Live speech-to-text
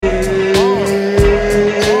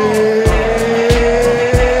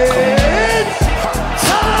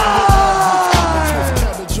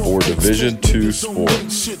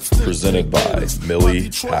presented by Millie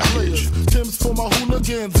Package.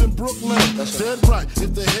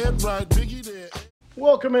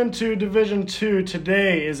 Welcome into Division 2.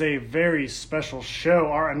 Today is a very special show,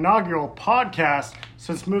 our inaugural podcast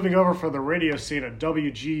since moving over for the radio scene at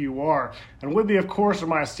WGUR. And with me, of course, are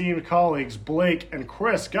my esteemed colleagues, Blake and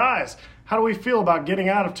Chris. Guys, how do we feel about getting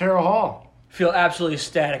out of Terrell Hall? Feel absolutely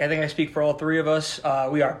ecstatic. I think I speak for all three of us.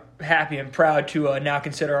 We are happy and proud to now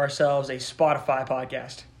consider ourselves a Spotify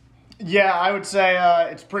podcast. Yeah, I would say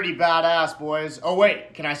it's pretty badass, boys. Oh,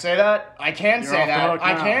 wait, can I say that? I can say that.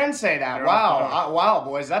 I can say that. Wow. Wow,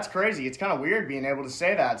 boys, that's crazy. It's kind of weird being able to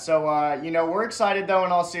say that. So, we're excited, though,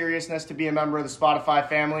 in all seriousness, to be a member of the Spotify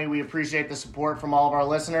family. We appreciate the support from all of our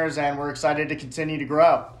listeners, and we're excited to continue to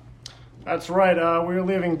grow. That's right. We're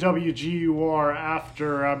leaving WGUR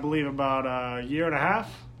after, I believe, about a year and a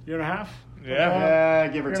half. Yeah,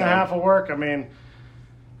 give or take. Year and a half of work. I mean,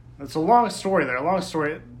 it's a long story there.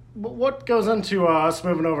 What goes into us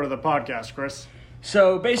moving over to the podcast, Chris?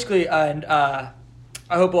 So basically, and I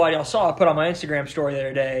hope a lot of y'all saw, I put on my Instagram story the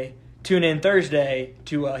other day, tune in Thursday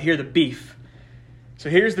to hear the beef. So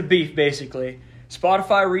here's the beef, basically.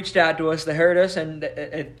 Spotify reached out to us, they heard us, and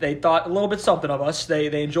they thought a little bit something of us.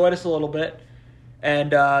 They enjoyed us a little bit,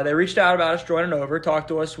 and they reached out about us joining over, talked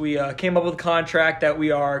to us. We came up with a contract that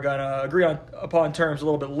we are going to agree upon terms a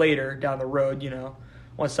little bit later down the road,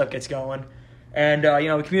 once stuff gets going. And,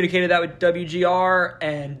 we communicated that with WGR,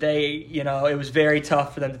 and they, it was very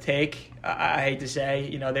tough for them to take. I hate to say,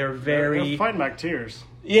 they were They were fighting back tears.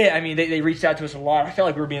 Yeah, I mean, they reached out to us a lot. I felt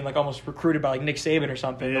like we were being, almost recruited by, Nick Saban or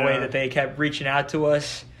something, the way that they kept reaching out to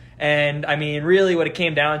us. And, I mean, really what it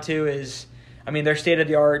came down to is, their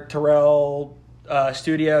state-of-the-art Terrell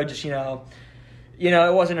studio just, it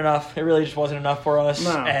wasn't enough. It really just wasn't enough for us.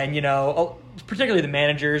 No. And, particularly the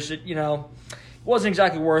managers, wasn't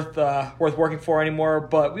exactly worth working for anymore,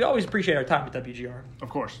 but we always appreciate our time at WGR. Of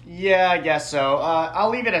course. Yeah, I guess so. I'll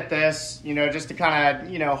leave it at this, just to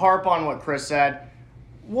kind of, harp on what Chris said.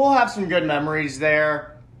 We'll have some good memories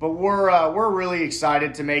there, but we're really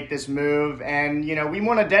excited to make this move, and, we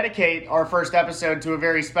want to dedicate our first episode to a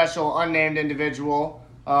very special unnamed individual.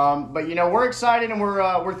 But, we're excited, and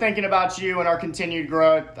we're thinking about you and our continued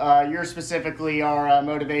growth. You're specifically our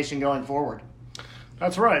motivation going forward.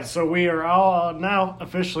 That's right. So we are all now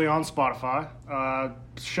officially on Spotify.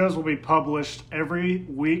 Shows will be published every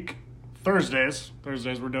week. Thursdays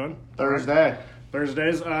we're doing.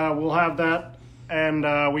 Thursdays. We'll have that.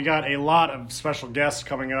 And we got a lot of special guests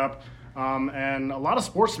coming up. And a lot of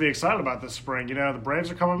sports to be excited about this spring. The Braves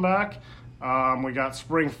are coming back. We got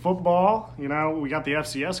spring football. We got the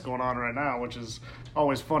FCS going on right now, which is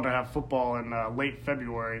always fun to have football in late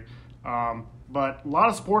February. But a lot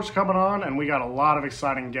of sports coming on, and we got a lot of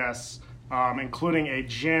exciting guests, including a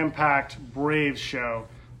jam-packed Braves show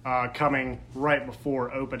coming right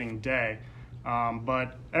before opening day.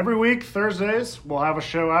 But every week, Thursdays, we'll have a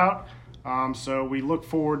show out. So we look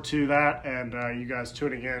forward to that and you guys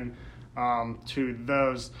tuning in to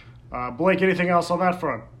those. Blake, anything else on that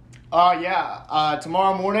front?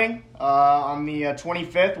 Tomorrow morning on the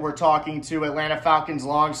 25th, we're talking to Atlanta Falcons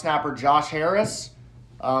long snapper Josh Harris.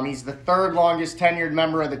 He's the third longest tenured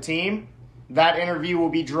member of the team. That interview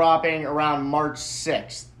will be dropping around March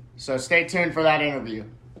 6th. So stay tuned for that interview.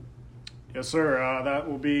 Yes, sir. That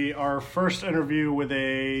will be our first interview with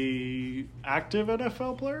a active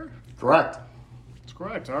NFL player? Correct. That's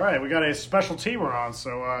correct. All right. We got a special teamer on,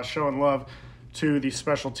 so showing love to the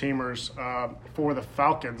special teamers for the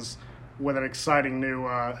Falcons with an exciting new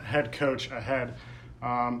head coach ahead.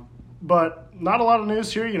 But not a lot of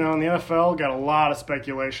news here, in the NFL. Got a lot of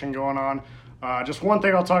speculation going on. Just one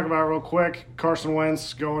thing I'll talk about real quick. Carson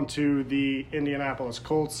Wentz going to the Indianapolis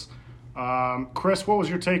Colts. Chris, what was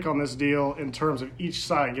your take on this deal in terms of each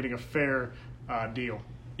side getting a fair deal?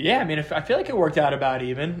 Yeah, I feel like it worked out about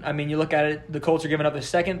even. You look at it, the Colts are giving up a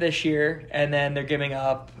second this year, and then they're giving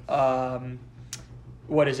up,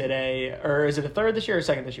 is it a third this year or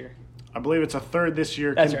second this year? I believe it's a third this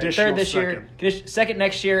year, That's conditional right. Third this second. year, second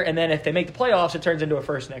next year, and then if they make the playoffs, it turns into a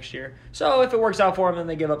first next year. So if it works out for them, then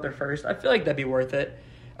they give up their first. I feel like that'd be worth it.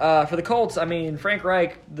 For the Colts, Frank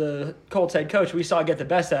Reich, the Colts head coach, we saw get the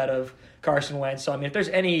best out of Carson Wentz. So, if there's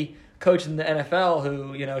any coach in the NFL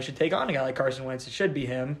who, should take on a guy like Carson Wentz, it should be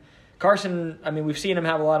him. Carson, we've seen him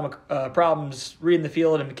have a lot of problems reading the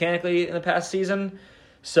field and mechanically in the past season.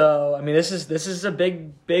 So, this is a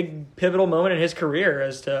big pivotal moment in his career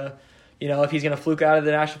as to, if he's going to fluke out of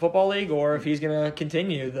the National Football League or if he's going to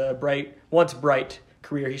continue the once bright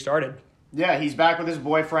career he started. Yeah, he's back with his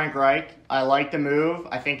boy Frank Reich. I like the move.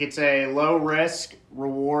 I think it's a low risk, high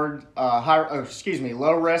reward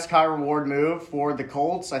move for the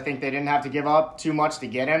Colts. I think they didn't have to give up too much to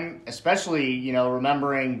get him, especially,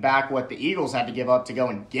 remembering back what the Eagles had to give up to go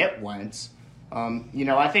and get Wentz.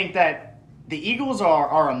 I think that the Eagles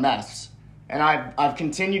are a mess, and I've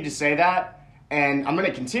continued to say that, and I'm going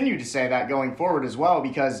to continue to say that going forward as well,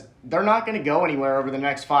 because they're not going to go anywhere over the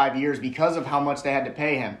next 5 years because of how much they had to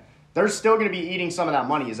pay him. They're still going to be eating some of that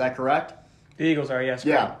money. Is that correct? The Eagles are, yes.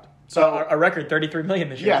 Yeah. Correct. So a record $33 million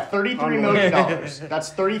this year. Yeah, $33 million.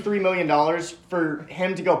 That's $33 million for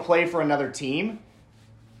him to go play for another team?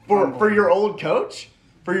 For your old coach?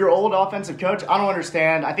 For your old offensive coach? I don't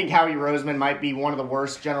understand. I think Howie Roseman might be one of the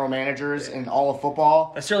worst general managers in all of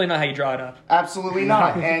football. That's certainly not how you draw it up. Absolutely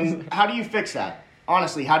not. And how do you fix that?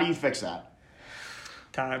 Honestly, how do you fix that?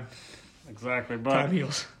 Time. Exactly. But Time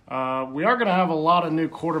heals. We are going to have a lot of new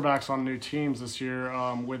quarterbacks on new teams this year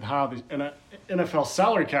with how the NFL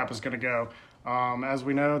salary cap is going to go. As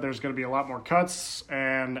we know, there's going to be a lot more cuts.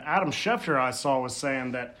 And Adam Schefter, I saw, was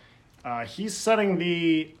saying that he's setting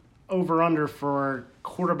the over-under for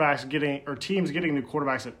teams getting new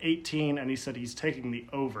quarterbacks at 18, and he said he's taking the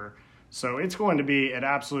over. So it's going to be an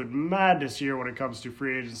absolute madness year when it comes to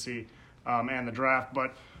free agency and the draft.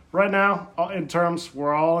 But right now,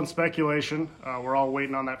 we're all in speculation. We're all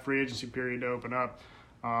waiting on that free agency period to open up.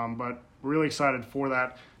 But really excited for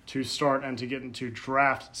that to start and to get into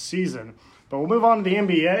draft season. But we'll move on to the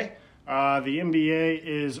NBA. The NBA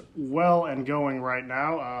is well and going right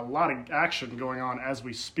now. A lot of action going on as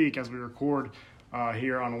we speak, as we record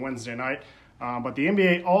here on Wednesday night. But the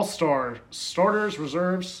NBA All-Star starters,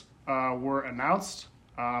 reserves were announced.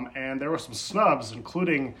 And there were some snubs,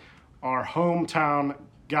 including our hometown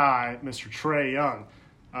guy, Mr. Trae Young.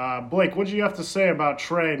 Blake, what did you have to say about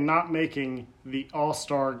Trae not making the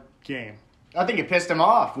All-Star game? I think it pissed him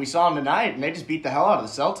off. We saw him tonight, and they just beat the hell out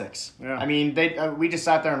of the Celtics. Yeah. I mean, we just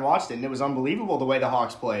sat there and watched it, and it was unbelievable the way the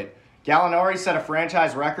Hawks played. Gallinari set a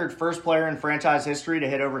franchise record, first player in franchise history to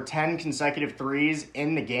hit over 10 consecutive threes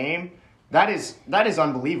in the game. That is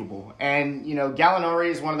unbelievable. And, Gallinari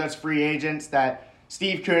is one of those free agents that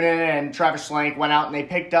Steve Koonin and Travis Schlenk went out and they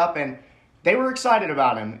picked up, and they were excited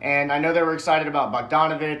about him. And I know they were excited about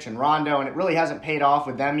Bogdanovich and Rondo, and it really hasn't paid off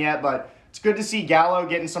with them yet, but it's good to see Gallo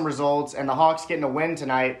getting some results and the Hawks getting a win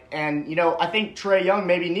tonight. And, I think Trae Young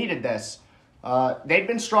maybe needed this. They've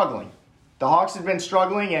been struggling. The Hawks have been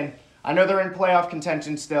struggling, and I know they're in playoff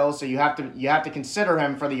contention still, so you have to consider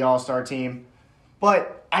him for the All-Star team.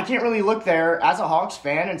 But I can't really look there as a Hawks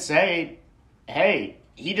fan and say, hey,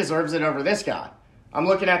 he deserves it over this guy. I'm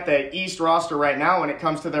looking at the East roster right now when it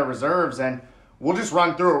comes to their reserves, and we'll just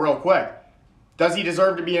run through it real quick. Does he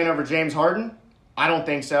deserve to be in over James Harden? I don't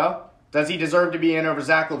think so. Does he deserve to be in over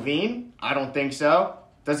Zach LaVine? I don't think so.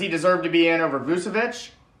 Does he deserve to be in over Vucevic?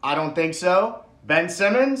 I don't think so. Ben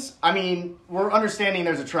Simmons? I mean, we're understanding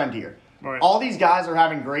there's a trend here. Right. All these guys are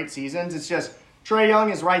having great seasons. It's just Trae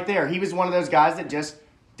Young is right there. He was one of those guys that just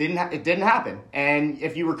it didn't happen. And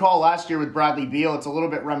if you recall last year with Bradley Beal, it's a little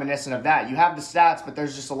bit reminiscent of that. You have the stats, but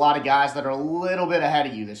there's just a lot of guys that are a little bit ahead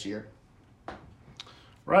of you this year.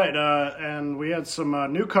 Right, and we had some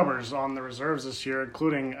newcomers on the reserves this year,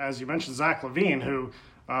 including, as you mentioned, Zach LaVine, who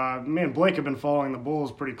me and Blake have been following the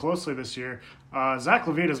Bulls pretty closely this year. Zach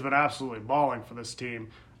LaVine has been absolutely balling for this team.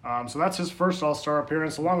 So that's his first All-Star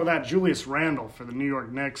appearance. Along with that, Julius Randle for the New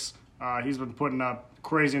York Knicks. He's been putting up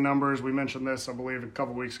crazy numbers. We mentioned this, I believe, a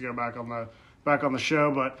couple weeks ago back on the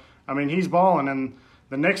show. But, I mean, he's balling, and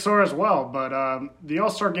the Knicks are as well. But the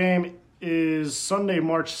All-Star game is Sunday,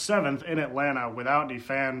 March 7th in Atlanta without any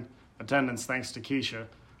fan attendance, thanks to Keisha.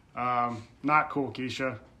 Not cool,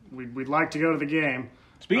 Keisha. We'd like to go to the game.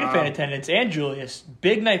 Speaking of fan attendance and Julius,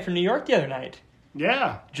 big night for New York the other night.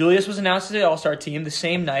 Yeah. Julius was announced to the All-Star team the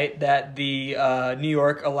same night that the New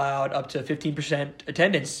York allowed up to 15%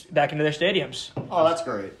 attendance back into their stadiums. Oh, that's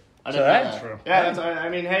great. I didn't know that's that. true. Yeah, I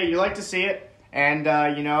mean, hey, you like to see it. And,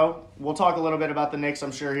 we'll talk a little bit about the Knicks,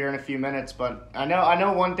 I'm sure, here in a few minutes. But I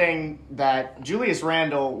know one thing, that Julius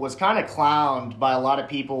Randle was kind of clowned by a lot of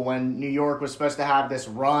people when New York was supposed to have this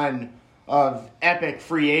run of epic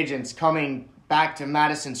free agents coming back to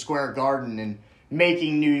Madison Square Garden and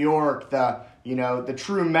making New York the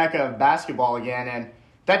true mecca of basketball again. And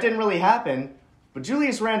that didn't really happen. But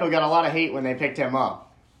Julius Randle got a lot of hate when they picked him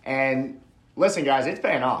up. And listen, guys, it's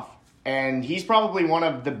paying off. And he's probably one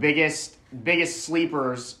of the biggest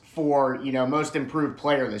sleepers for, most improved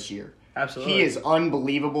player this year. Absolutely. He is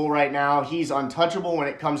unbelievable right now. He's untouchable when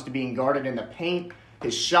it comes to being guarded in the paint.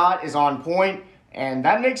 His shot is on point, and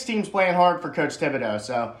that makes teams playing hard for Coach Thibodeau.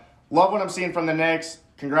 So, love what I'm seeing from the Knicks.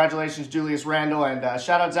 congratulations, Julius Randle, and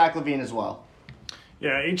shout out Zach LaVine as well.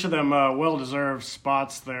 Yeah, each of them well-deserved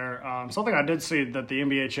spots there. Something I did see that the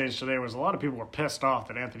NBA changed today was a lot of people were pissed off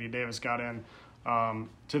that Anthony Davis got in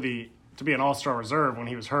to be an All-Star reserve when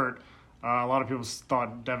he was hurt. A lot of people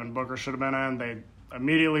thought Devin Booker should have been in. They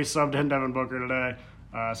immediately subbed in Devin Booker today.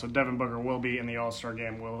 So Devin Booker will be in the All-Star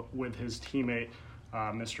game with his teammate,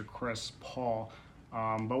 Mr. Chris Paul.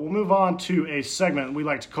 But we'll move on to a segment we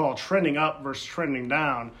like to call Trending Up versus Trending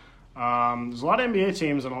Down. There's a lot of NBA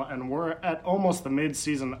teams, and we're at almost the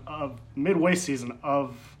midway season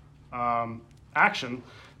of action.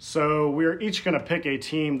 So we're each going to pick a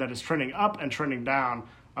team that is trending up and trending down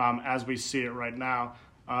as we see it right now.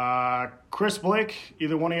 Chris, Blake,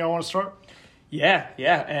 either one of y'all want to start? Yeah,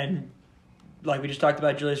 and like we just talked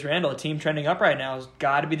about Julius Randle, a team trending up right now has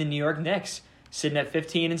got to be the New York Knicks, sitting at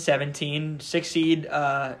 15 and 17, 6th seed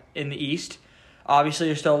in the East. Obviously,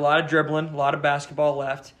 there's still a lot of dribbling, a lot of basketball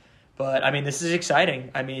left, but I mean, this is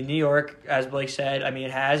exciting. I mean, New York, as Blake said, I mean,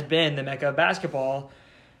 it has been the mecca of basketball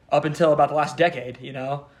up until about the last decade,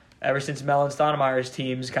 ever since Mel and Stoudemire's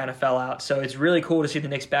teams kind of fell out. So it's really cool to see the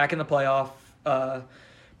Knicks back in the playoff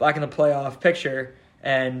picture,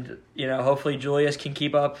 and hopefully Julius can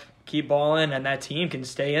keep balling, and that team can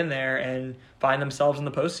stay in there and find themselves in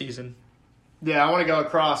the postseason. Yeah, I want to go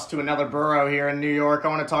across to another borough here in New York. I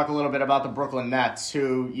want to talk a little bit about the Brooklyn Nets,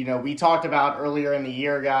 who we talked about earlier in the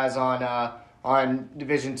year, guys, on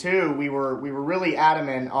Division II. We were really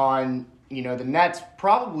adamant on the Nets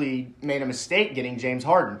probably made a mistake getting James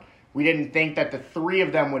Harden. We didn't think that the three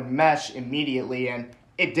of them would mesh immediately, and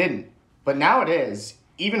it didn't. But now it is,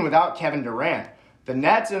 even without Kevin Durant. The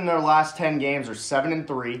Nets in their last 10 games are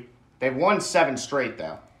 7-3. They've won 7 straight,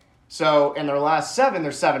 though. So in their last 7,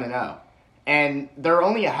 they're 7-0. And they're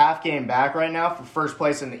only a half game back right now for first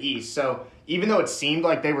place in the East. So even though it seemed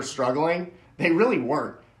like they were struggling, they really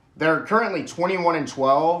weren't. They're currently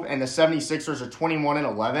 21-12, and the 76ers are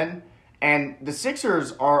 21-11. And the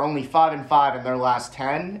Sixers are only 5-5 in their last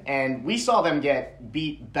 10, and we saw them get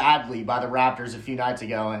beat badly by the Raptors a few nights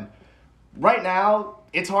ago. And right now,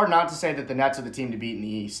 it's hard not to say that the Nets are the team to beat in the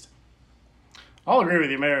East. I'll agree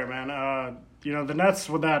with you, Mary, man. The Nets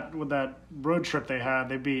with that road trip they had,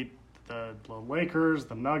 they beat the Lakers,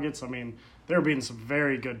 the Nuggets. I mean, they were beating some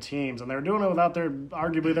very good teams, and they were doing it without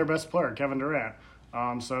arguably their best player, Kevin Durant.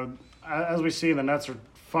 So as we see, the Nets are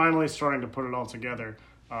finally starting to put it all together,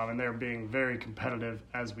 and they're being very competitive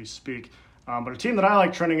as we speak. But a team that I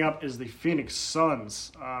like trending up is the Phoenix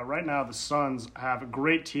Suns. Right now, the Suns have a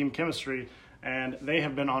great team chemistry, and they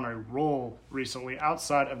have been on a roll recently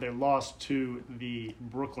outside of their loss to the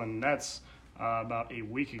Brooklyn Nets about a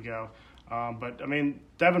week ago. But, I mean,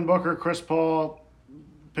 Devin Booker, Chris Paul,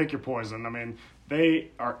 pick your poison. I mean,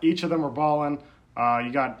 each of them are balling.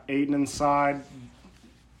 You got Ayton inside.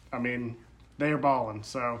 I mean, they are balling.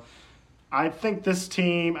 So I think this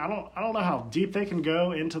team, I don't know how deep they can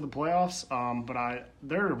go into the playoffs, but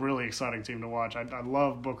they're a really exciting team to watch. I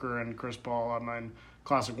love Booker and Chris Paul. I mean,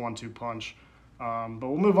 classic 1-2 punch. But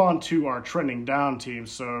we'll move on to our trending down team.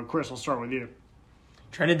 So, Chris, we'll start with you.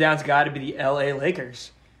 Trending down's got to be the LA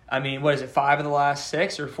Lakers. I mean, what is it, 5 of the last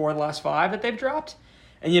 6 or 4 of the last 5 that they've dropped?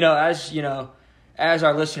 And, as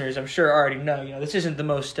our listeners, I'm sure already know, this isn't the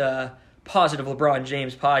most positive LeBron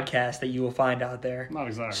James podcast that you will find out there. Not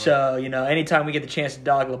exactly. So, anytime we get the chance to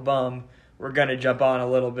dog LeBum, we're going to jump on a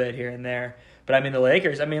little bit here and there. But, I mean, the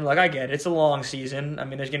Lakers, look, I get it. It's a long season. I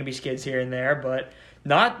mean, there's going to be skids here and there, but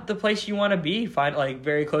not the place you want to be,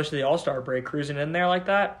 very close to the All-Star break, cruising in there like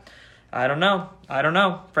that. I don't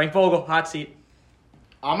know. Frank Vogel, hot seat.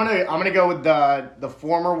 I'm gonna go with the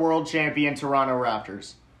former world champion Toronto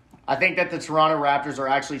Raptors. I think that the Toronto Raptors are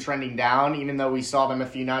actually trending down, even though we saw them a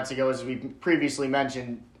few nights ago, as we previously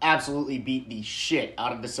mentioned, absolutely beat the shit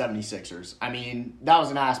out of the 76ers. I mean, that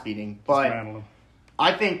was an ass beating. But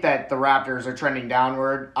I think that the Raptors are trending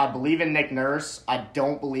downward. I believe in Nick Nurse. I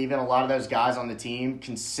don't believe in a lot of those guys on the team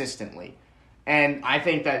consistently. And I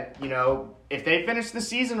think that, if they finish the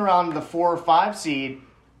season around the 4 or 5 seed,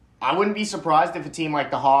 I wouldn't be surprised if a team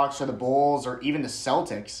like the Hawks or the Bulls or even the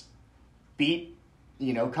Celtics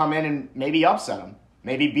come in and maybe upset them.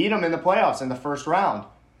 Maybe beat them in the playoffs in the first round.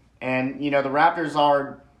 And, the Raptors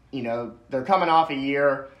are, they're coming off a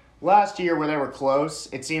year, last year where they were close.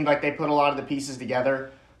 It seemed like they put a lot of the pieces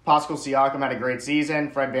together. Pascal Siakam had a great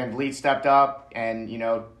season. Fred VanVleet stepped up and,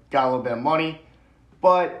 got a little bit of money.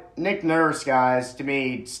 But Nick Nurse, guys, to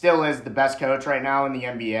me, still is the best coach right now in the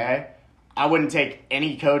NBA. I wouldn't take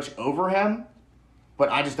any coach over him, but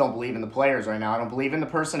I just don't believe in the players right now. I don't believe in the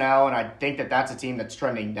personnel, and I think that that's a team that's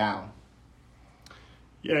trending down.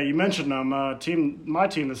 Yeah, you mentioned them. My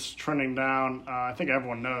team is trending down. I think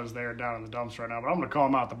everyone knows they're down in the dumps right now, but I'm going to call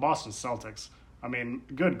them out. The Boston Celtics. I mean,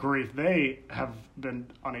 good grief, they have been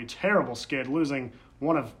on a terrible skid, losing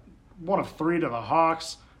one of three to the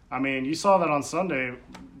Hawks. I mean, you saw that on Sunday.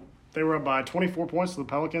 They were up by 24 points to the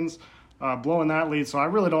Pelicans, blowing that lead. So I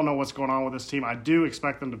really don't know what's going on with this team. I do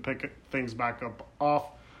expect them to pick things back up off,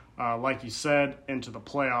 like you said, into the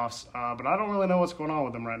playoffs. But I don't really know what's going on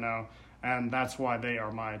with them right now, and that's why they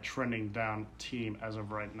are my trending down team as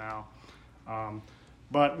of right now.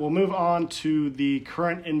 But we'll move on to the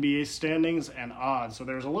current NBA standings and odds. So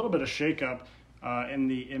there's a little bit of shakeup in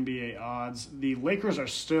the NBA odds. The Lakers are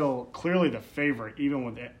still clearly the favorite, even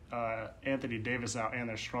with Anthony Davis out and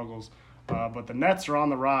their struggles. But the Nets are on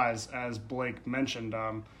the rise, as Blake mentioned.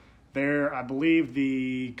 They're, I believe,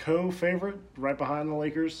 the co-favorite right behind the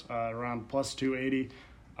Lakers, around plus 280.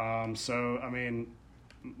 So, I mean,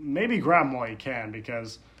 maybe grab them while you can,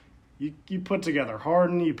 because you put together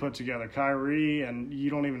Harden, you put together Kyrie, and you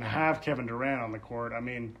don't even have Kevin Durant on the court. I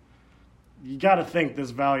mean, you got to think this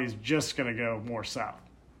value is just going to go more south.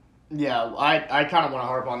 Yeah, I kind of want to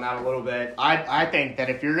harp on that a little bit. I think that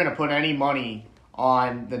if you're going to put any money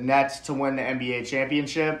on the Nets to win the NBA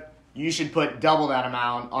championship, you should put double that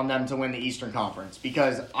amount on them to win the Eastern Conference,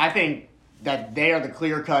 because I think that they are the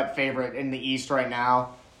clear-cut favorite in the East right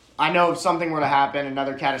now. I know if something were to happen,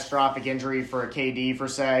 another catastrophic injury for a KD, for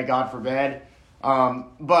say, God forbid.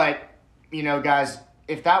 But, you know, guys,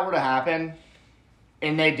 if that were to happen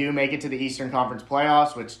and they do make it to the Eastern Conference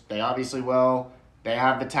playoffs, which they obviously will, they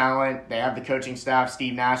have the talent, they have the coaching staff.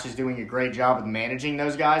 Steve Nash is doing a great job of managing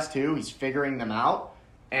those guys, too. He's figuring them out.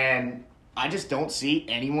 And I just don't see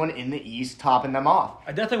anyone in the East topping them off.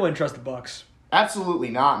 I definitely wouldn't trust the Bucks. Absolutely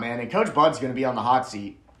not, man. And Coach Bud's going to be on the hot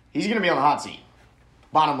seat. He's going to be on the hot seat.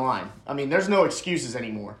 Bottom line. I mean, there's no excuses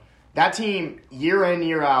anymore. That team, year in,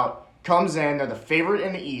 year out, comes in. They're the favorite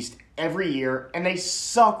in the East every year, and they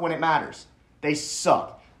suck when it matters. They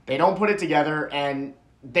suck. They don't put it together, and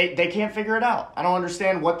they can't figure it out. I don't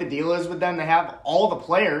understand what the deal is with them. They have all the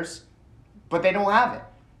players, but they don't have it.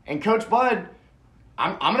 And Coach Bud,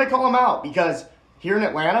 I'm going to call him out, because here in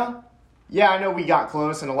Atlanta, yeah, I know we got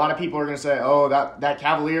close, and a lot of people are going to say, oh, that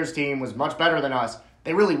Cavaliers team was much better than us.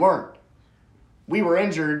 They really weren't. We were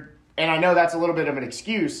injured, and I know that's a little bit of an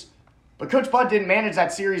excuse, but Coach Bud didn't manage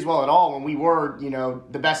that series well at all when we were, you know,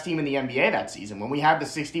 the best team in the NBA that season, when we had the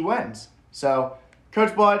 60 wins. So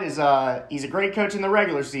Coach Bud is he's a great coach in the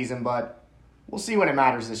regular season, but we'll see when it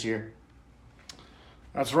matters this year.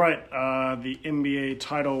 That's right. The NBA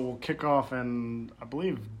title will kick off in, I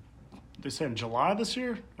believe, they say in July this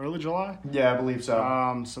year? Early July? Yeah, I believe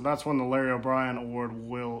so. So that's when the Larry O'Brien Award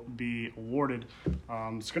will be awarded.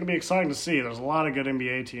 It's going to be exciting to see. There's a lot of good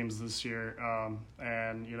NBA teams this year.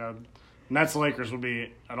 And, you know, Nets-Lakers would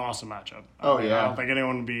be an awesome matchup. Oh, yeah. I don't think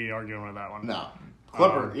anyone would be arguing with that one. No.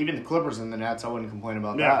 Even the Clippers and the Nets, I wouldn't complain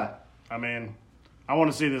about that. I mean, I want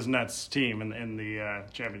to see this Nets team in the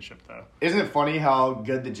championship, though. Isn't it funny how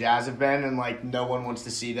good the Jazz have been, and like no one wants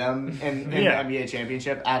to see them in the NBA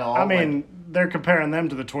championship at all? I mean, they're comparing them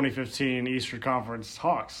to the 2015 Eastern Conference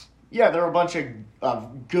Hawks. Yeah, they're a bunch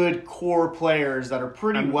of good core players that are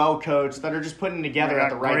pretty well coached, that are just putting together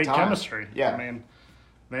at the right time. Great chemistry. Yeah, I mean,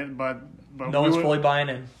 but no one's fully buying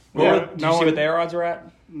in. Yeah, Did you see what their odds are at?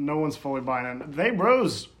 No one's fully buying in. They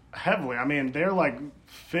rose heavily. I mean, they're like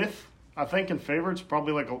fifth, I think, in favorites,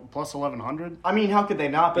 probably like a plus 1,100. I mean, how could they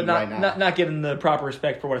not be right now? Not given the proper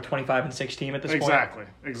respect for what a 25-6 team at this point. Exactly.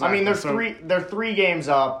 I mean, they're 3 games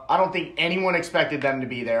up. I don't think anyone expected them to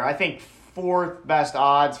be there. I think 4th best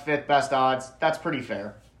odds, 5th best odds. That's pretty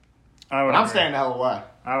fair. I'm staying the hell away.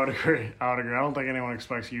 I would agree. I don't think anyone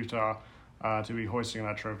expects Utah to be hoisting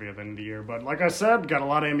that trophy at the end of the year. But like I said, got a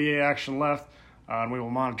lot of NBA action left, and we will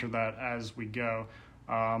monitor that as we go.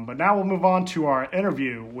 But now we'll move on to our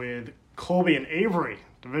interview with Colby and Avery,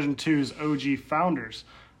 Division II's OG founders.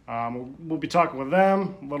 We'll be talking with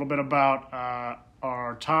them a little bit about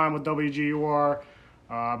our time with WGUR,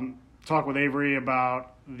 talk with Avery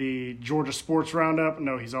about the Georgia Sports Roundup.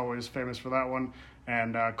 No, he's always famous for that one.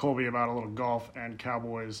 And Colby about a little golf and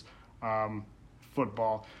Cowboys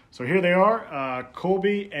football. So here they are,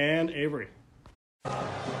 Colby and Avery.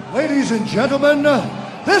 Ladies and gentlemen,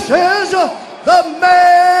 this is the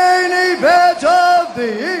main event of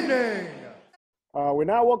the evening. We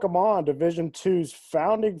now welcome on Division II's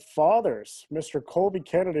founding fathers, Mr. Colby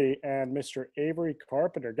Kennedy and Mr. Avery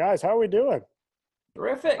Carpenter. Guys, how are we doing?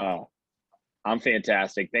 Terrific. Oh, I'm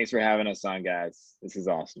fantastic. Thanks for having us on, guys. This is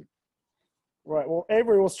awesome. Right. Well,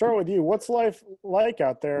 Avery, we'll start with you. What's life like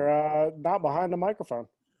out there, not behind the microphone?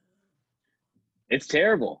 It's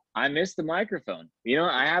terrible. I miss the microphone. You know,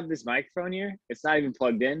 I have this microphone here. It's not even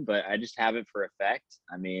plugged in, but I just have it for effect.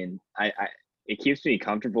 I mean, it keeps me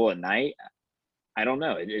comfortable at night. I don't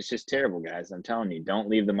know. It's just terrible, guys. I'm telling you, don't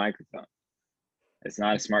leave the microphone. It's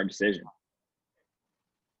not a smart decision.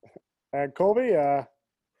 Colby,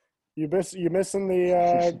 you missing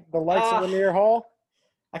the likes of Lanier Hall?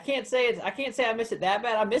 I can't say I miss it that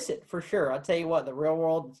bad. I miss it for sure. I'll tell you what, the real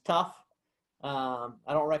world is tough. I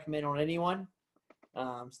don't recommend on anyone.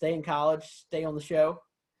 Stay in college, stay on the show.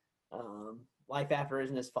 Life after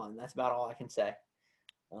isn't as fun. That's about all I can say.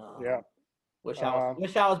 Yeah. Wish I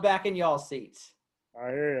was back in y'all's seats. I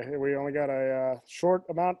hear you. We only got a short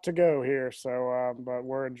amount to go here, so but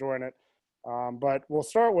we're enjoying it. But we'll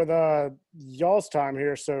start with y'all's time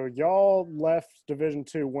here. So y'all left Division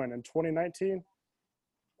II when, in 2019?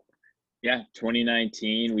 Yeah,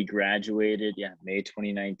 2019. We graduated. Yeah, May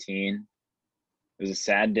 2019. It was a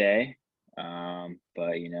sad day,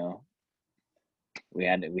 but you know, we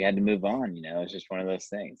had to move on. You know, it's just one of those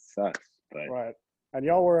things. Sucks, but right. And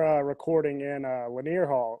y'all were recording in Lanier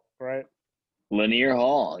Hall, right? Lanier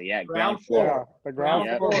Hall, yeah, ground floor. Yeah, the ground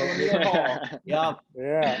Yep. floor. Lanier Hall. Yep.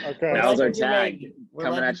 Yeah. Okay. That was our Legends are tag. made. We're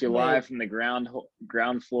Coming at legends you are made. live from the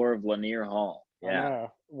ground floor of Lanier Hall. Yeah. Yeah.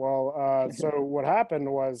 Well, so what happened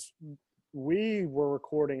was we were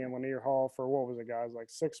recording in Lanier Hall for, what was it, guys? Like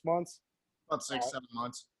 6 months? About 6-7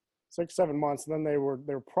 months. 6-7 months. And then they were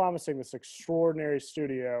promising this extraordinary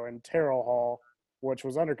studio in Terrell Hall, which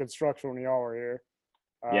was under construction when y'all were here.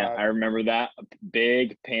 Yeah, I remember that. A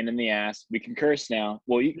big pain in the ass. We can curse now.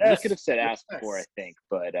 Well, you Yes. could have said ass before, I think,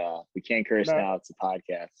 but we can't curse No. now. It's a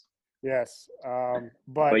podcast. Yes.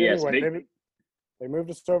 But yes, anyway, they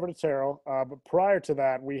moved us over to Terrell. But prior to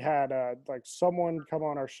that, we had like someone come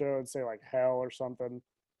on our show and say like hell or something.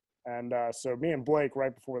 And so me and Blake,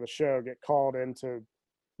 right before the show, get called into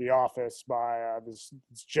the office by this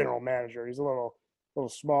general manager. He's a little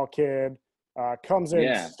small kid. Comes in,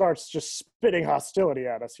 Yeah. starts just spitting hostility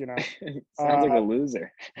at us, you know. Sounds like a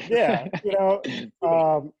loser. Yeah, you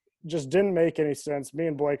know, just didn't make any sense. Me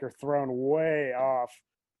and Blake are thrown way off.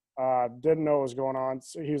 Didn't know what was going on.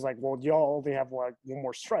 So he was like, well, y'all only have like one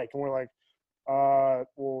more strike. And we're like,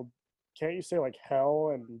 well, can't you say like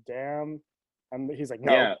hell and damn? And he's like,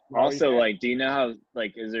 no. Yeah. no, Also, you can't." like, do you know how,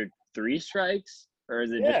 like, is there 3 strikes? Or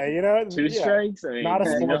is it Yeah, just you know, 2 yeah. strikes? I mean, Not a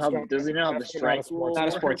does he know sports how, guy. does he know how the Definitely not a strike sports rule Not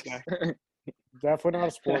a sports works? guy. Definitely not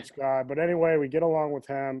a sports guy. But anyway, we get along with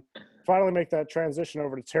him. Finally make that transition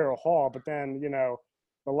over to Terrell Hall. But then, you know,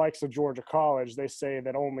 the likes of Georgia College, they say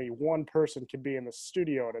that only one person can be in the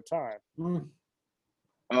studio at a time. Mm.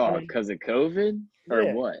 Oh, mean, because of COVID? Or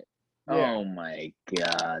yeah. what? Yeah. Oh, my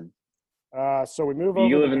God. So we move over.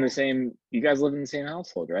 You guys live in the same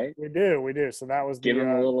household, right? We do. So that was Give him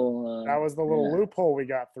a little. that was the little yeah. loophole we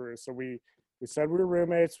got through. So we said we were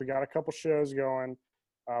roommates. We got a couple shows going.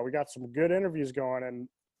 We got some good interviews going, and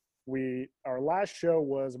our last show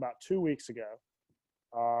was about 2 weeks ago,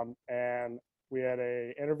 and we had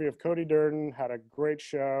a interview of Cody Durden. Had a great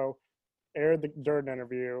show. Aired the Durden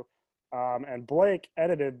interview, and Blake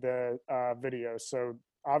edited the video. So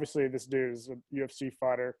obviously, this dude is a UFC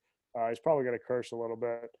fighter. He's probably going to curse a little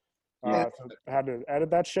bit. So had to edit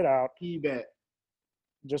that shit out.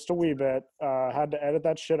 Just a wee bit. Had to edit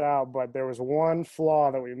that shit out, but there was one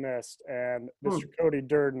flaw that we missed, and Mr. Cody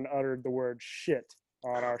Durden uttered the word shit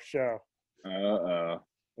on our show. Uh-oh.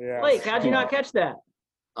 Yeah. Blake, how'd you not catch that?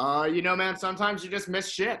 You know, man, sometimes you just miss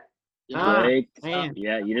shit. You know? Blake, man.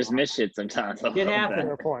 yeah, you just miss shit sometimes. It happens.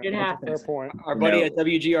 Fair point. It Fair happens. point. Our buddy No. at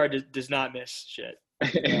WGR does not miss shit.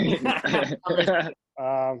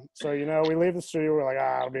 So, you know, we leave the studio. We're like,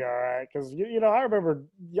 it'll be all right. Because, you know, I remember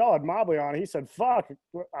y'all had Mobley on. He said, fuck,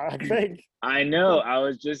 I think. I know. I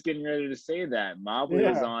was just getting ready to say that. Mobley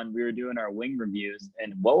was Yeah. on. We were doing our wing reviews.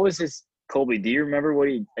 And what was his – Colby, do you remember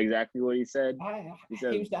exactly what he said? I He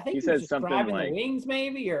said- think he he was said just something driving like- the wings,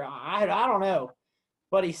 maybe, or I don't know.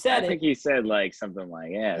 But he said I think he said like something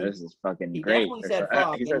like, yeah, this is fucking He great. definitely or said so-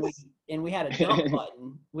 fuck, he said, and we had a dump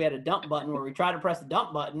button. We had a dump button where we tried to press the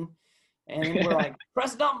dump button, and then we're like,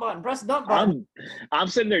 press the dump button, press the dump button. I'm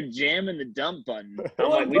sitting there jamming the dump button. I'm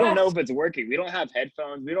was like, we don't know best. if it's working. We don't have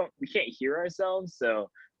headphones. We can't hear ourselves. So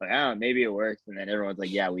like, I don't know, maybe it works. And then everyone's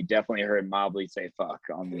like, yeah, we definitely heard Mobley say fuck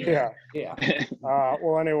on the Yeah. Yeah.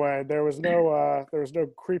 Well, anyway, there was no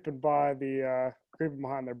creeping behind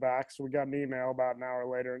their back. So we got an email about an hour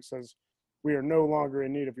later. It says, we are no longer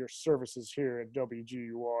in need of your services here at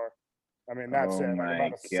WGUR. I mean, that's oh it. my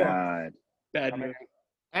About a sentence. God. Bad I mean, move.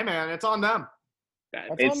 Hey, man, it's on them. that's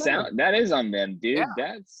on them. That is on them, dude. Yeah.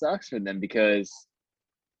 That sucks for them because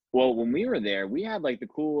Well, when we were there, we had like the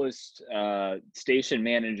coolest station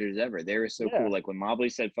managers ever. They were so cool. Like when Mobley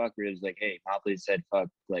said fuck, it was like, hey, Mobley said fuck,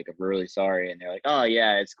 like I'm really sorry. And they're like, oh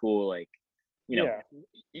yeah, it's cool. Like, you know,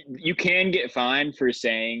 you can get fined for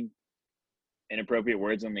saying inappropriate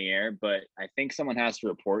words on the air, but I think someone has to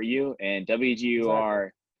report you. And WGUR,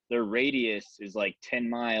 their radius is like 10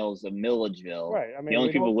 miles of Milledgeville. Right. I mean, the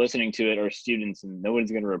only people listening to it are students, and no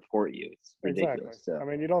one's going to report you. It's ridiculous. Exactly. I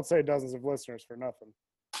mean, you don't say dozens of listeners for nothing.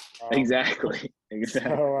 Exactly.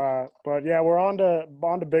 So, but yeah, we're on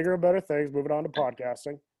to bigger and better things. Moving on to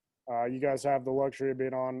podcasting. You guys have the luxury of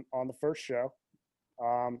being on the first show.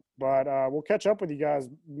 But we'll catch up with you guys,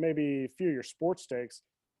 maybe a few of your sports takes.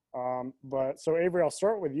 But so Avery, I'll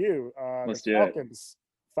start with you. Let's the do it.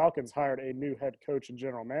 Falcons hired a new head coach and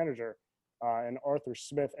general manager, in Arthur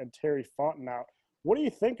Smith and Terry Fontenot. What do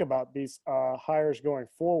you think about these hires going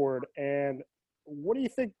forward, and what do you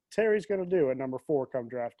think Terry's going to do at number 4 come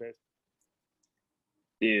draft day?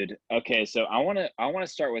 Dude, okay, so I want to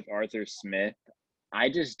start with Arthur Smith. I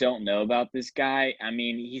just don't know about this guy. I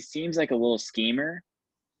mean, he seems like a little schemer.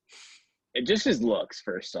 It just his looks,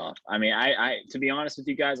 first off. I mean, I to be honest with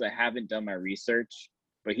you guys, I haven't done my research,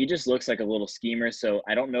 but he just looks like a little schemer. So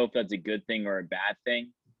I don't know if that's a good thing or a bad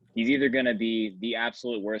thing. He's either going to be the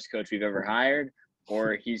absolute worst coach we've ever hired,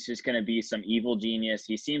 or he's just going to be some evil genius.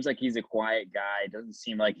 He seems like he's a quiet guy. Doesn't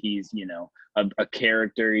seem like he's, you know, a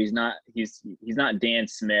character. He's not Dan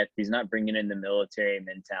Smith. He's not bringing in the military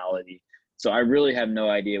mentality. So I really have no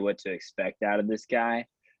idea what to expect out of this guy.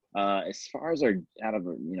 As far as our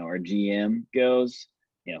GM goes,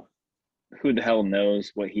 you know, who the hell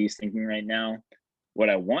knows what he's thinking right now. What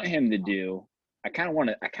I want him to do, I kind of want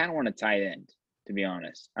a tight end, to be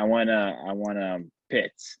honest. I want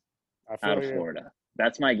Pitts out of Florida.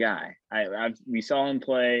 That's my guy. We saw him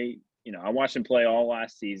play. You know, I watched him play all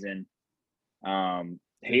last season.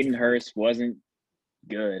 Hayden Hurst wasn't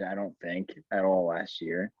good, I don't think, at all last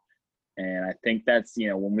year. And I think that's, you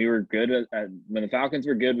know, when we were good, when the Falcons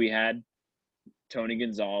were good, we had Tony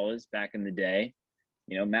Gonzalez back in the day.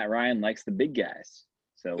 You know, Matt Ryan likes the big guys.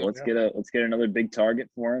 So let's get another big target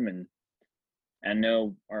for him. And I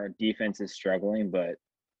know our defense is struggling, but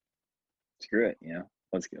screw it, you know.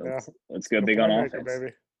 Let's go big on offense.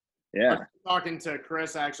 Baby. Yeah. I was talking to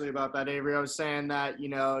Chris actually about that, Avery. I was saying that, you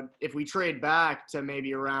know, if we trade back to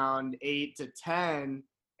maybe around 8 to 10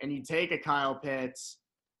 and you take a Kyle Pitts,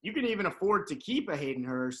 you can even afford to keep a Hayden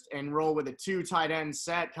Hurst and roll with a 2 tight end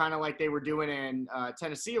set, kind of like they were doing in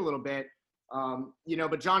Tennessee a little bit. You know,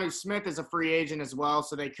 but Jonnu Smith is a free agent as well,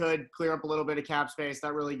 so they could clear up a little bit of cap space.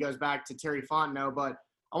 That really goes back to Terry Fontenot. But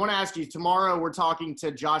I want to ask you, tomorrow we're talking to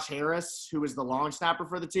Josh Harris, who is the long snapper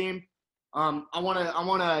for the team. I want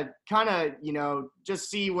to kind of, you know, just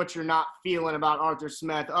see what you're not feeling about Arthur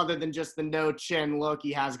Smith, other than just the no chin look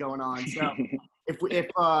he has going on. So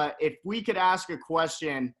if we could ask a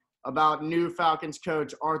question about new Falcons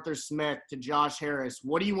coach Arthur Smith to Josh Harris,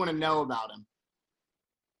 what do you want to know about him?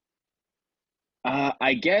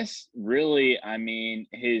 I guess really, I mean,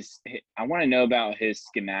 I want to know about his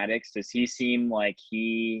schematics. Does he seem like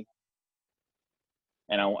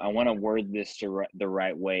and I want to word this the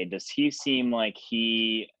right way. Does he seem like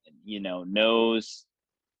he, you know, knows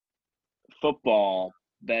football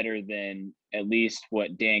better than at least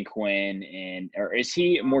what Dan Quinn or is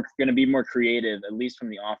he going to be more creative, at least from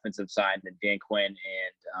the offensive side, than Dan Quinn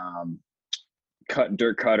and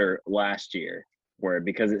Dirk Cutter last year?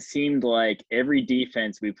 Because it seemed like every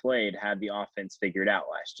defense we played had the offense figured out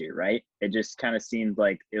last year, right? It just kind of seemed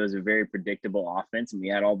like it was a very predictable offense, and we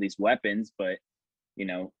had all these weapons, but, you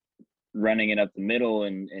know, running it up the middle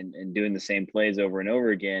and doing the same plays over and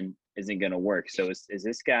over again isn't going to work. So is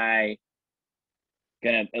this guy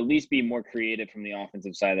going to at least be more creative from the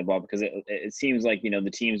offensive side of the ball? Because it seems like, you know,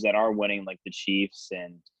 the teams that are winning, like the Chiefs,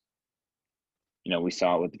 and, you know, we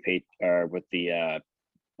saw it with the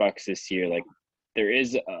Bucks this year, like, there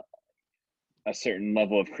is a certain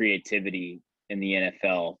level of creativity in the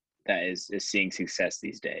NFL that is seeing success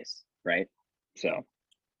these days, right? So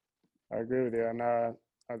I agree with you, and I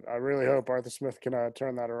really hope Arthur Smith can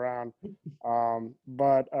turn that around.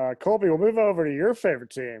 But Colby, we'll move over to your favorite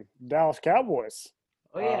team, Dallas Cowboys.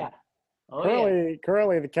 Oh yeah.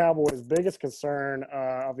 Currently, the Cowboys' biggest concern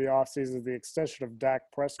of the offseason is the extension of Dak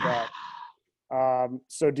Prescott.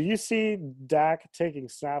 So do you see Dak taking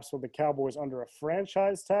snaps with the Cowboys under a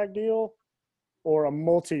franchise tag deal or a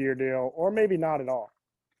multi-year deal, or maybe not at all?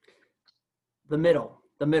 The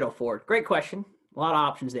middle forward. Great question. A lot of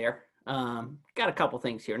options there. Got a couple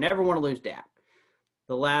things here. Never want to lose Dak.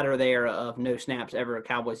 The latter there of no snaps ever at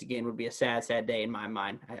Cowboys again would be a sad, sad day in my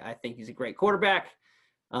mind. I think he's a great quarterback.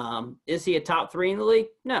 Is he a top 3 in the league?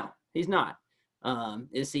 No, he's not.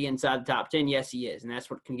 Is he inside the top 10? Yes, he is. And that's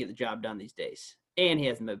what can get the job done these days. And he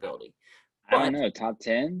has the mobility. I don't know, top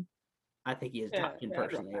 10? I think he is top 10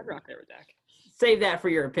 personally. I'd rock there with Dak. Save that for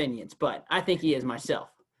your opinions, but I think he is myself.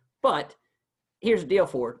 But here's the deal,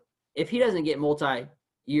 Ford. If he doesn't get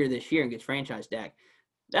multi-year this year and gets franchise Dak,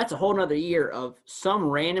 that's a whole nother year of some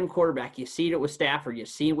random quarterback. You see it with Stafford. You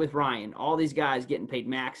see it with Ryan. All these guys getting paid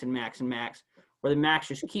max and max and max, where the max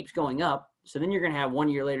just keeps going up. So then you're going to have 1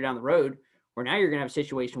 year later down the road where now you're going to have a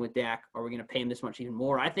situation with Dak. Are we going to pay him this much even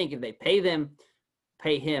more? I think if they pay him,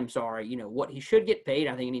 what he should get paid,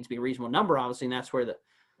 I think it needs to be a reasonable number, obviously, and that's where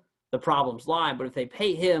the problems lie. But if they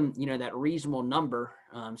pay him, that reasonable number,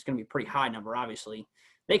 it's going to be a pretty high number, obviously.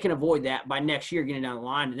 They can avoid that by next year getting down the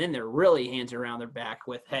line, and then they're really hands around their back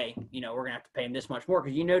with, hey, we're going to have to pay him this much more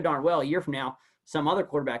because darn well a year from now, some other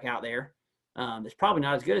quarterback out there that's probably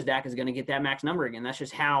not as good as Dak is going to get that max number again. That's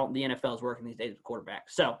just how the NFL is working these days with quarterbacks.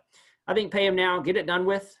 So I think pay him now, get it done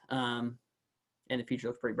with, and the future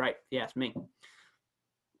looks pretty bright, if you ask me.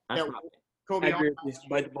 Colby, I agree with you.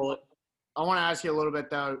 Bite the bullet. I want to ask you a little bit,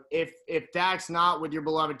 though. If Dak's not with your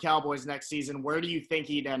beloved Cowboys next season, where do you think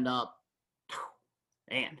he'd end up?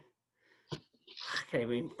 Man, I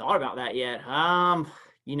haven't even thought about that yet. Or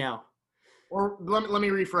let me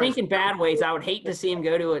rephrase. Thinking bad ways, I would hate to see him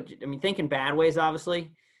go to thinking bad ways,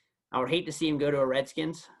 obviously. I would hate to see him go to a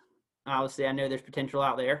Redskins. Obviously, I know there's potential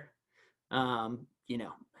out there.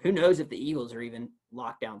 Who knows if the Eagles are even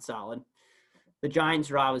locked down solid. The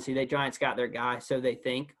Giants are obviously, the Giants got their guy, so they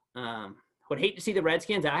think. Would hate to see the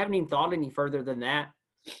Redskins. I haven't even thought any further than that.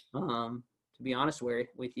 To be honest with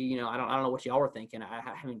you, I don't know what y'all were thinking. I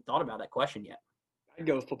haven't even thought about that question yet. I'd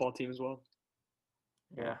go with football team as well.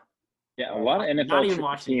 Yeah. Yeah, a lot of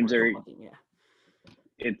NFL teams are.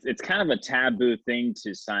 It's kind of a taboo thing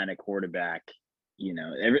to sign a quarterback.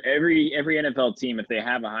 Every NFL team, if they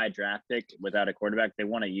have a high draft pick without a quarterback, they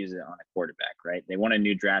want to use it on a quarterback, right? They want a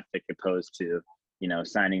new draft pick opposed to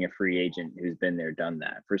signing a free agent who's been there, done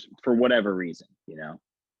that for whatever reason.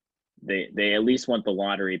 They at least want the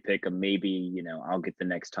lottery pick of maybe, I'll get the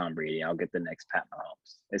next Tom Brady. I'll get the next Pat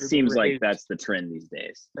Mahomes. It seems like that's the trend these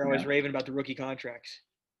days. They're always raving about the rookie contracts.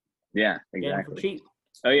 Yeah, exactly. For cheap.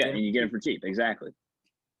 Oh, yeah, and you get them for cheap. Exactly.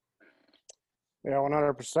 Yeah,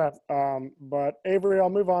 100%. But Avery, I'll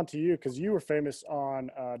move on to you because you were famous on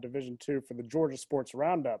Division II for the Georgia Sports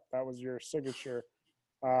Roundup. That was your signature.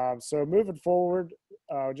 So moving forward,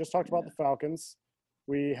 we just talked about the Falcons.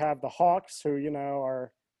 We have the Hawks, who,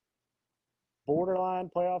 are borderline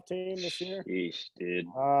playoff team this year. Sheesh, dude.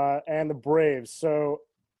 And the Braves. So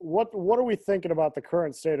what are we thinking about the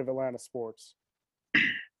current state of Atlanta sports?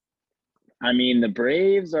 I mean, the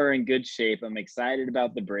Braves are in good shape. I'm excited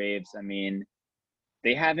about the Braves. I mean,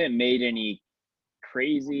 they haven't made any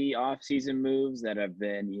crazy offseason moves that have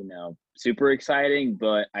been, super exciting.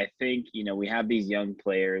 But I think, we have these young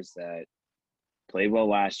players that played well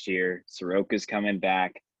last year. Soroka's coming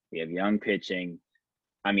back. We have young pitching.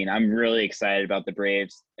 I mean, I'm really excited about the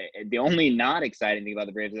Braves. The only not exciting thing about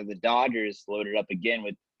the Braves is the Dodgers loaded up again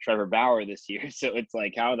with Trevor Bauer this year. So it's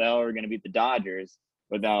like, how the hell are we going to beat the Dodgers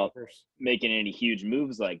without making any huge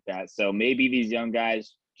moves like that? So maybe these young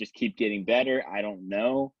guys just keep getting better. I don't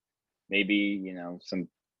know. Maybe, some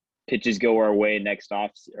pitches go our way next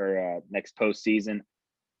postseason.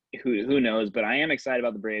 Who knows? But I am excited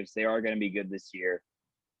about the Braves. They are going to be good this year.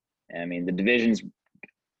 I mean, the division's,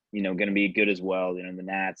 going to be good as well. The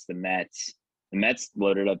Nats, the Mets. The Mets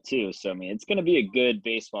loaded up too. So, I mean, it's going to be a good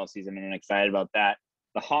baseball season, and I'm excited about that.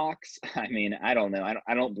 The Hawks, I mean, I don't know.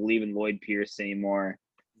 I don't believe in Lloyd Pierce anymore.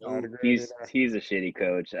 He's a shitty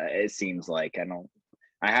coach. It seems like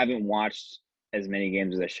I haven't watched as many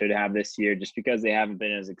games as I should have this year just because they haven't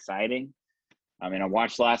been as exciting. I mean, I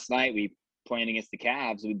watched last night. We playing against the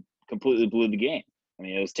Cavs. We completely blew the game. I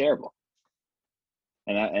mean, it was terrible.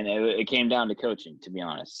 And it came down to coaching, to be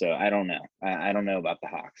honest. So I don't know. I don't know about the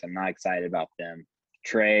Hawks. I'm not excited about them.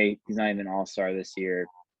 Trey, he's not even an all-star this year.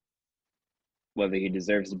 Whether he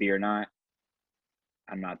deserves to be or not,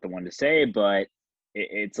 I'm not the one to say, but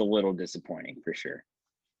it's a little disappointing for sure.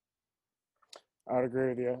 I'd agree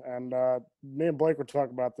with you. And me and Blake were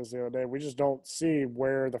talking about this the other day. We just don't see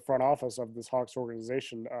where the front office of this Hawks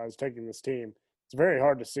organization is taking this team. It's very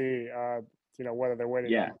hard to see, whether they're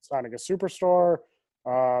waiting on signing a superstar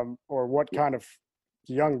or what kind of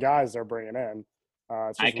young guys they're bringing in.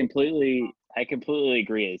 I completely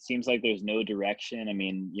agree. It seems like there's no direction. I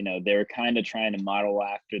mean, they're kind of trying to model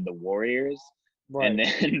after the Warriors, right. And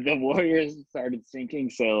then the Warriors started sinking.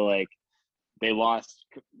 So like they lost,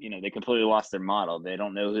 they completely lost their model. They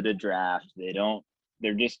don't know who to draft.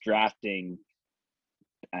 They're just drafting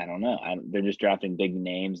I don't know. They're just drafting big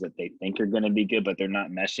names that they think are going to be good, but they're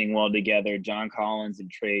not meshing well together. John Collins and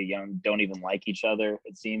Trae Young don't even like each other.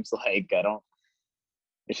 It seems like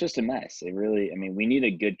it's just a mess. We need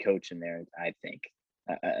a good coach in there. I think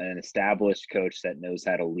an established coach that knows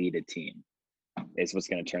how to lead a team is what's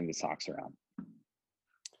going to turn the Sox around.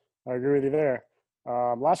 I agree with you there.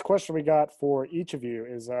 Last question we got for each of you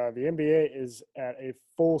is the NBA is at a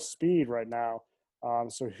full speed right now.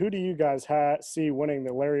 So who do you guys see winning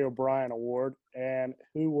the Larry O'Brien Award, and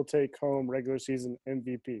who will take home regular season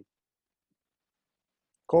MVP?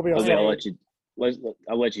 Colby, I'll let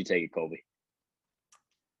you take it, Colby.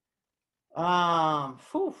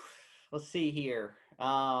 Let's see here. Who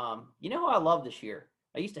I love this year?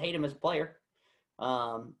 I used to hate him as a player.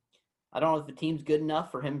 I don't know if the team's good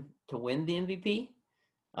enough for him to win the MVP.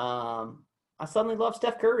 I suddenly love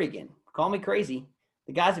Steph Curry again. Call me crazy.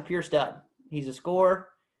 The guy's a pure stud. He's a scorer.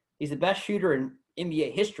 He's the best shooter in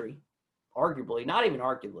NBA history, arguably. Not even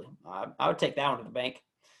arguably. I would take that one to the bank.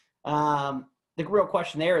 The real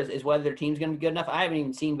question there is whether their team's going to be good enough. I haven't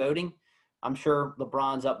even seen voting. I'm sure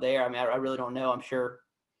LeBron's up there. I really don't know. I'm sure.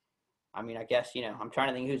 I guess, I'm trying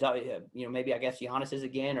to think who's up. Maybe I guess Giannis is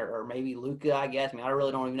again, or maybe Luka, I guess. I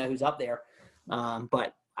really don't even know who's up there.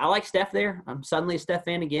 But I like Steph there. I'm suddenly a Steph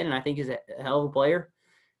fan again, and I think he's a hell of a player.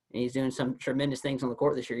 And he's doing some tremendous things on the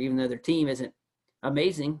court this year, even though their team isn't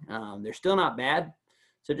amazing. They're still not bad.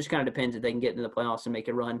 So it just kind of depends if they can get into the playoffs and make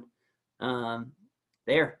a run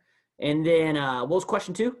there. And then what was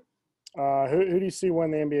question 2? Who do you see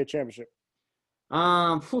win the NBA championship?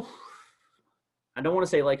 I don't want to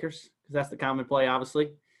say Lakers because that's the common play,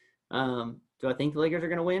 obviously. Do I think the Lakers are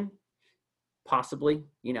going to win? Possibly.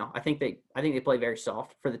 I think they play very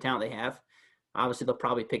soft for the talent they have. Obviously, they'll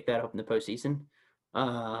probably pick that up in the postseason.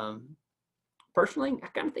 Personally, I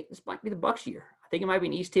kind of think this might be the Bucks year. I think it might be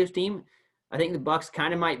an East Coast team. I think the Bucks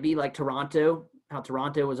kind of might be like Toronto, how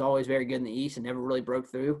Toronto was always very good in the East and never really broke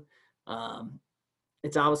through.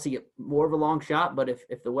 It's obviously more of a long shot, but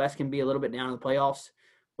if the West can be a little bit down in the playoffs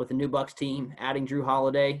with the new Bucks team, adding Drew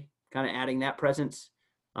Holiday, kind of adding that presence,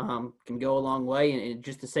 can go a long way. And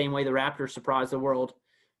just the same way the Raptors surprised the world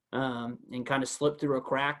and kind of slipped through a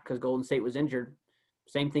crack because Golden State was injured.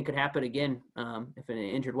 Same thing could happen again if an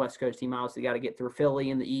injured West Coast team obviously got to get through Philly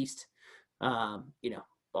in the East.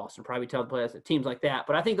 Boston probably tell the players teams like that.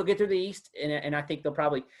 But I think they'll get through the East, and I think they'll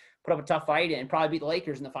probably put up a tough fight and probably beat the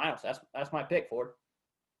Lakers in the finals. That's my pick for it.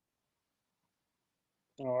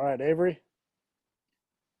 All right, Avery?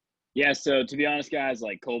 Yeah, so to be honest, guys,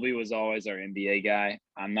 Colby was always our NBA guy.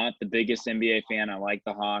 I'm not the biggest NBA fan. I like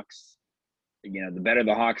the Hawks. The better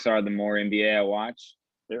the Hawks are, the more NBA I watch.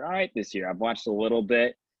 They're all right this year. I've watched a little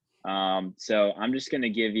bit. So I'm just going to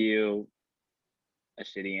give you a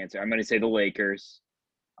shitty answer. I'm going to say the Lakers,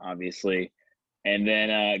 obviously. And then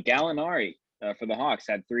Gallinari for the Hawks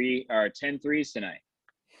had 10 threes tonight.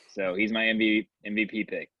 So he's my MVP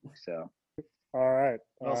pick. So. All right.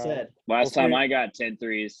 Well said. Last time I got 10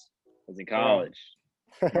 threes was in college.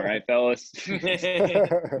 All right, fellas.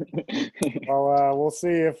 Well, we'll see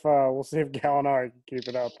if Gallinari can keep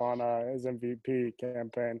it up on his MVP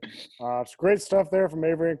campaign. It's great stuff there from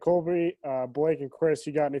Avery and Colby. Blake and Chris,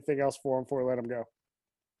 you got anything else for him before we let him go?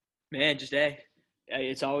 Man,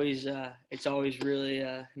 it's always really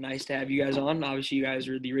nice to have you guys on. Obviously, you guys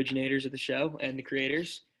are the originators of the show and the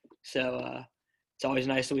creators, so it's always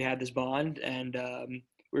nice that we had this bond. And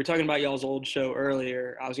we were talking about y'all's old show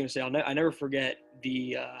earlier. I was going to say I never forget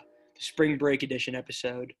the spring break edition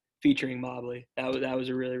episode featuring Mobley. That was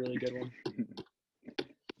a really, really good one.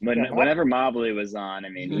 Whenever Mobley was on,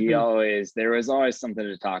 there was always something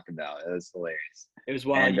to talk about. It was hilarious. It was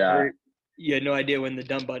wild. You had no idea when the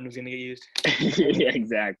dump button was going to get used. Yeah,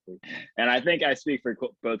 exactly. And I think I speak for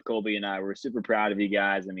both Colby and I. We're super proud of you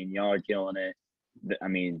guys. Y'all are killing it.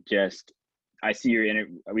 I see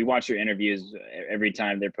we watch your interviews every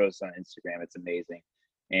time they're posted on Instagram. It's amazing.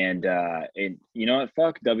 And you know what?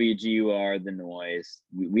 Fuck WGUR, the noise.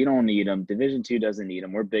 We don't need them. Division II doesn't need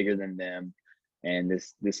them. We're bigger than them. And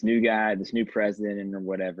this new guy, this new president or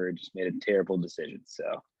whatever, just made a terrible decision.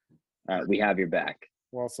 So we have your back.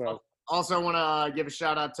 Well said. Also want to give a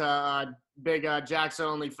shout out to big Jackson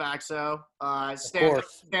Only Faxo,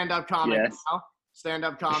 stand-up comic. Yes. Now.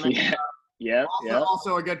 Stand-up comic. Yeah.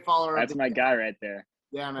 Also a good follower. That's my guy right there.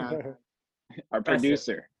 Yeah, man. Our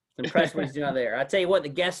producer. Impressed what he's doing there. I tell you what, the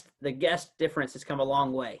guest difference has come a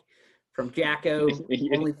long way from Jacko,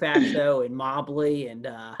 Only Faxo, and Mobley, and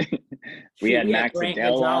we had Max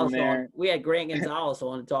Adele on there. We had Grant Gonzalez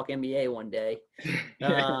on to talk NBA one day.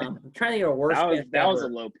 I'm trying to think of a worst guest that ever. was a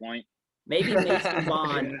low point. Maybe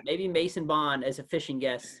Mason Bond as a fishing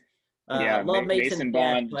guest Love Mason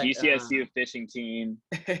Bond, but, GCSU fishing team.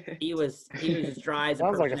 He was as dry as a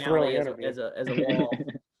Sounds like a personality thrilling as a wall.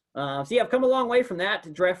 So yeah, I've come a long way from that to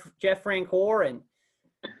Jeff Francoeur and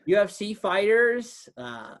UFC fighters.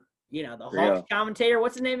 The Hawks commentator.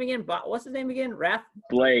 What's his name again? Raph?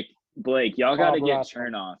 Blake. Y'all got to get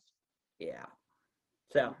Chernoff. Yeah.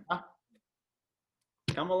 So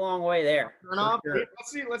come a long way there. Chernoff. Sure.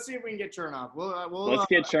 Let's see if we can get Chernoff. Let's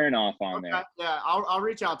get Chernoff on there. Yeah, I'll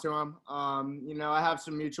reach out to him. I have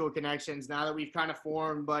some mutual connections now that we've kind of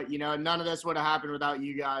formed, but none of this would have happened without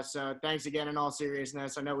you guys. So thanks again in all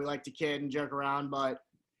seriousness. I know we like to kid and joke around, but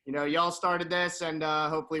y'all started this, and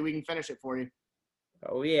hopefully we can finish it for you.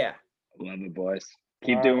 Oh yeah. Love it, boys.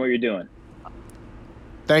 Keep doing what you're doing.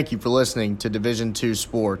 Thank you for listening to Division II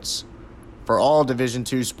Sports. For all Division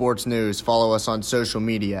II sports news, follow us on social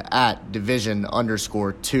media at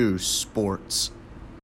Division_2 Sports.